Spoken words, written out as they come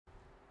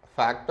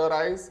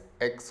Factorize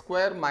x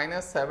square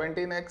minus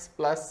 17x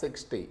plus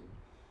 60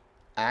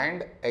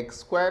 and x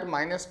square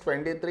minus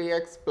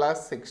 23x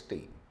plus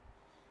 60.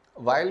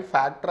 While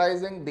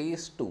factorizing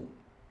these two,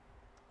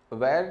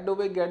 where do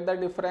we get the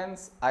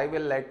difference? I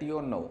will let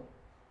you know.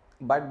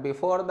 But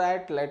before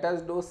that, let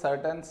us do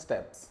certain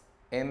steps.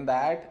 In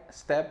that,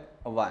 step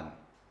 1.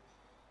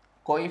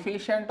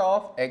 Coefficient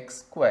of x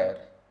square,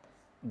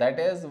 that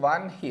is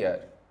 1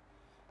 here,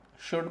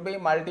 should be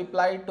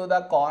multiplied to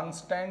the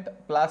constant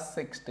plus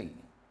 60.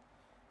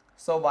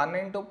 So 1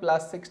 into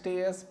plus 60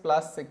 is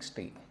plus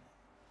 60.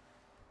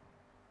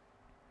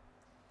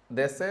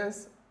 This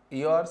is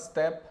your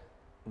step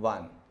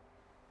 1.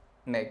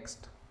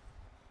 Next.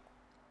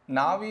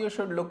 Now you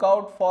should look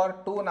out for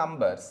two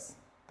numbers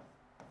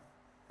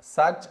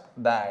such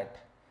that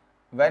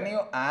when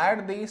you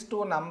add these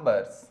two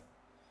numbers,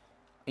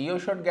 you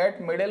should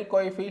get middle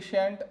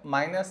coefficient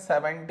minus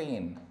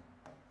 17,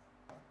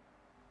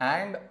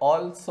 and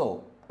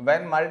also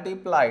when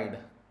multiplied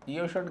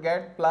you should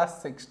get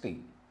plus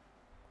 60.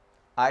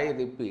 I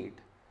repeat,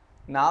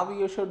 now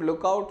you should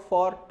look out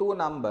for two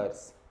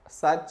numbers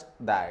such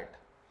that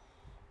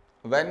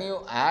when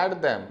you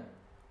add them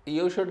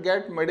you should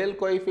get middle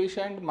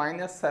coefficient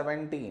minus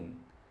 17,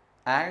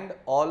 and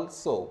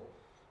also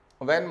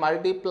when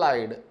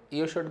multiplied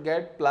you should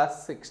get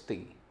plus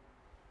 60.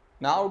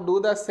 Now do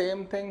the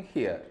same thing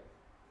here.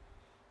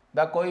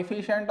 The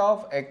coefficient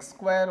of x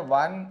square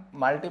 1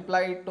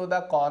 multiplied to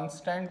the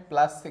constant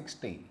plus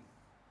 60.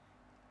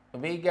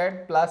 We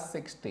get plus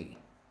 60.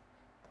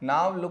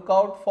 Now look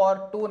out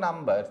for two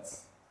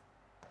numbers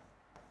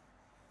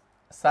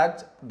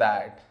such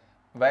that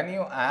when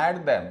you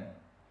add them,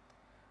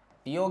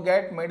 you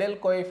get middle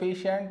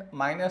coefficient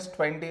minus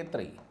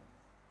 23,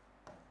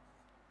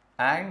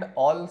 and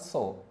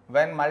also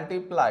when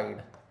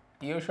multiplied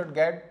you should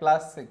get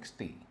plus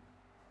 60.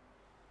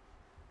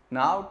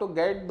 Now to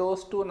get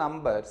those two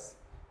numbers,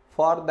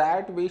 for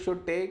that we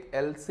should take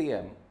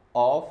LCM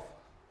of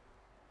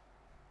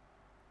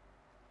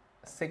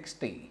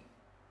 60.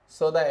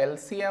 So the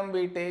LCM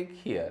we take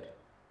here.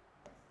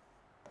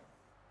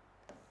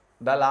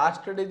 The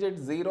last digit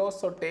 0,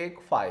 so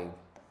take 5.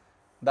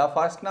 The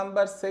first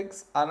number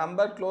 6, a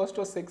number close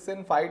to 6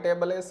 in 5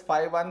 table is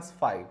 5 ones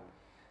 5.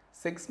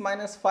 6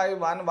 minus 5,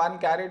 1, 1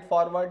 carried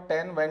forward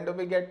 10. When do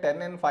we get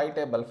 10 in 5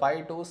 table?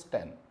 5 2's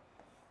 10.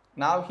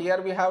 Now here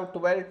we have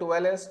 12,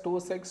 12 is 2,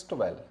 6,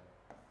 12.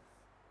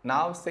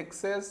 Now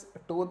 6 is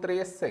 2, 3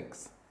 is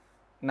 6.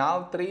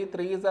 Now 3,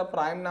 3 is a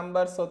prime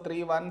number, so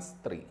 3 ones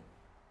 3.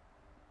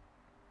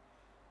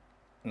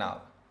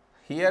 Now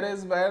here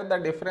is where the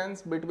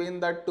difference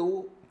between the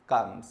two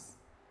comes,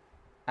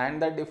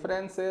 and the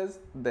difference is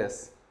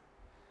this.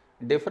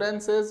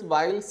 Difference is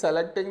while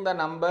selecting the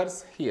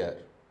numbers here.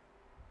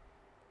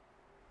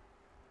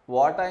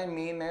 What I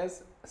mean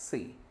is,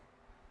 see,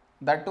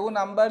 the two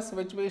numbers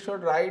which we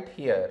should write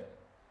here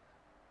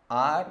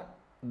are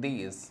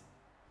these.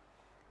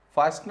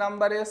 First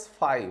number is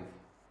 5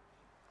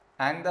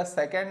 and the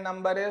second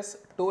number is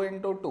 2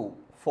 into 2,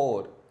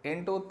 4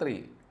 into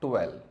 3,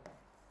 12.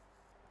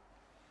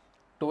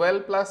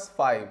 12 plus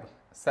 5,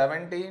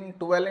 17,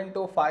 12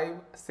 into 5,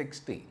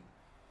 60.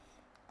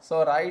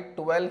 So write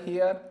 12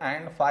 here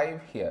and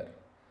 5 here.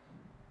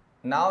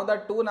 Now the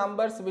two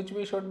numbers which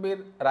we should be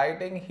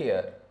writing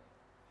here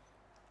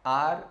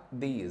are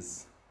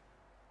these.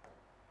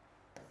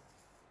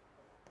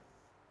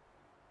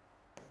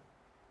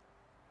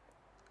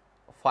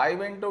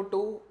 5 into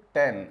 2,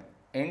 10,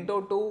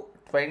 into 2,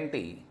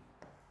 20,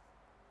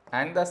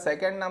 and the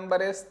second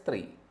number is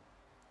 3.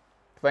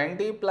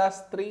 20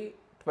 plus 3,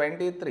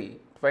 23,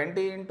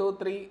 20 into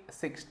 3,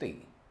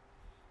 60.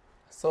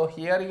 So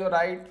here you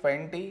write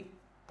 20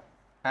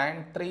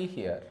 and 3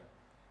 here.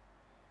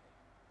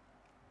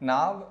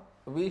 Now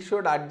we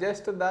should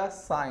adjust the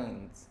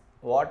signs.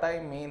 What I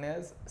mean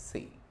is,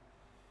 see,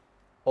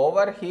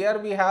 over here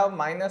we have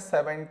minus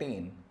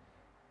 17.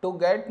 To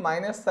get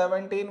minus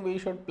 17 we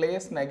should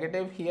place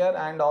negative here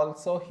and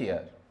also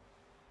here.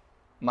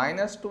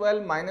 Minus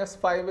 12 minus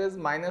 5 is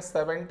minus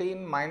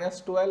 17, minus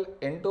 12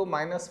 into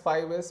minus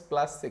 5 is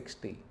plus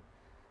 60.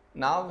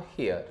 Now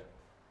here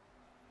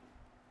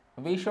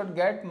we should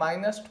get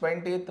minus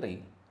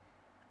 23.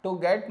 To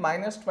get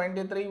minus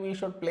 23 we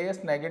should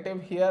place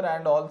negative here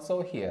and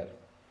also here.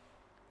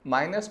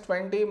 Minus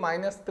 20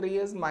 minus 3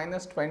 is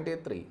minus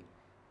 23.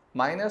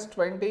 Minus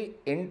 20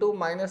 into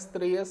minus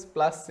 3 is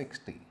plus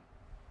 60.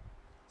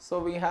 So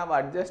we have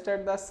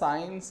adjusted the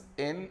signs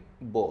in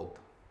both.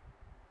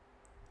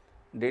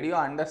 Did you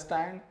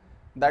understand?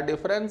 The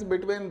difference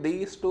between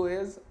these two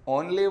is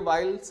only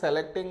while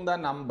selecting the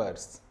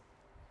numbers,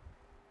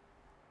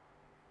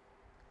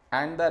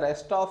 and the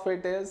rest of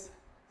it is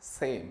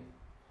same.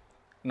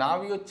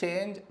 Now you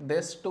change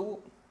this to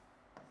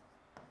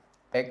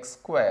x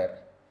square.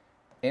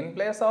 In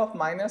place of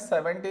minus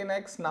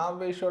 17x, now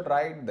we should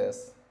write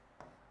this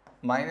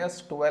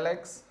minus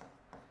 12x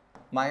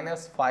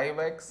minus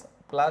 5x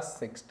plus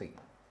 60.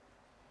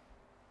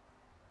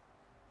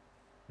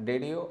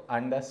 Did you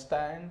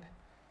understand?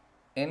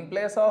 In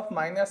place of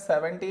minus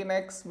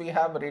 17x, we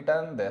have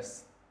written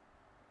this.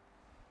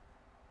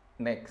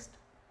 Next.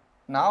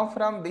 Now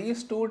from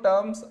these two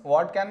terms,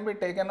 what can be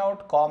taken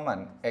out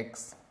common?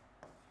 X.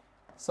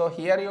 So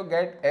here you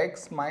get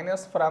x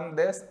minus from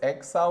this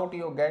x out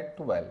you get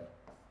 12.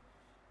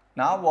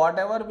 Now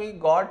whatever we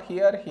got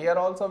here, here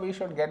also we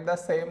should get the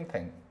same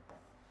thing.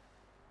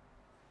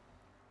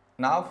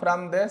 Now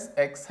from this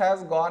x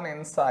has gone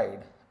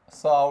inside.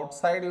 So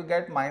outside you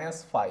get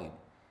minus 5.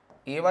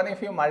 Even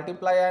if you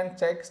multiply and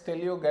check, still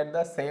you get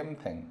the same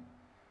thing.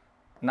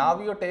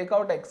 Now you take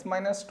out x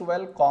minus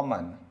 12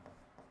 common.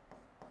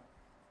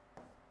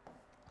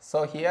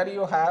 So here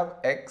you have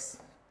x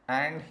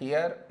and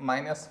here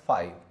minus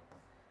 5.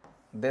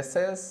 This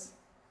is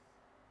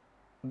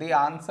the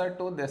answer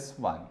to this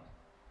one.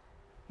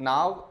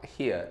 Now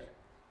here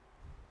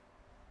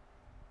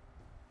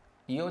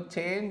you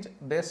change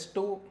this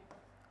to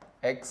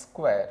x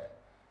square.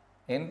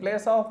 In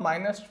place of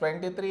minus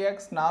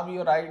 23x, now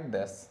you write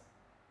this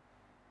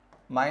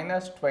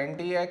minus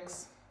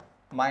 20x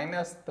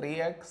minus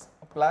 3x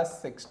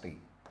plus 60.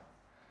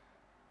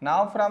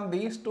 Now from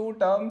these two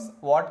terms,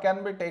 what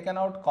can be taken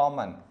out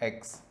common?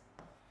 X.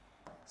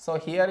 So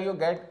here you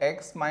get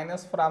x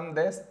minus from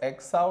this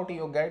x out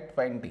you get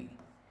 20.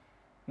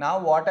 Now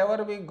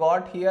whatever we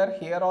got here,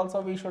 here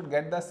also we should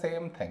get the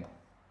same thing.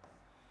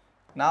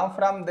 Now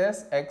from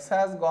this x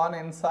has gone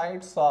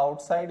inside, so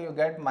outside you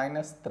get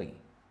minus 3.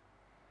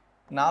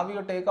 Now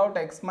you take out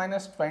x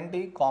minus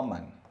 20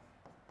 common.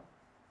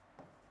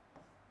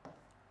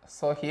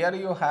 So here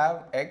you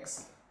have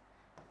x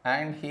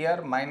and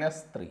here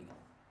minus 3.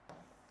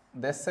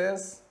 This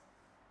is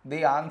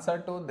the answer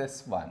to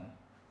this one.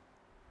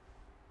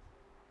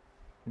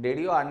 Did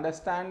you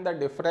understand the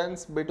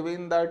difference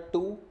between the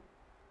two?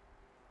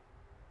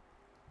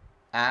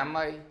 Am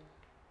I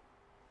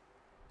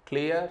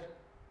clear?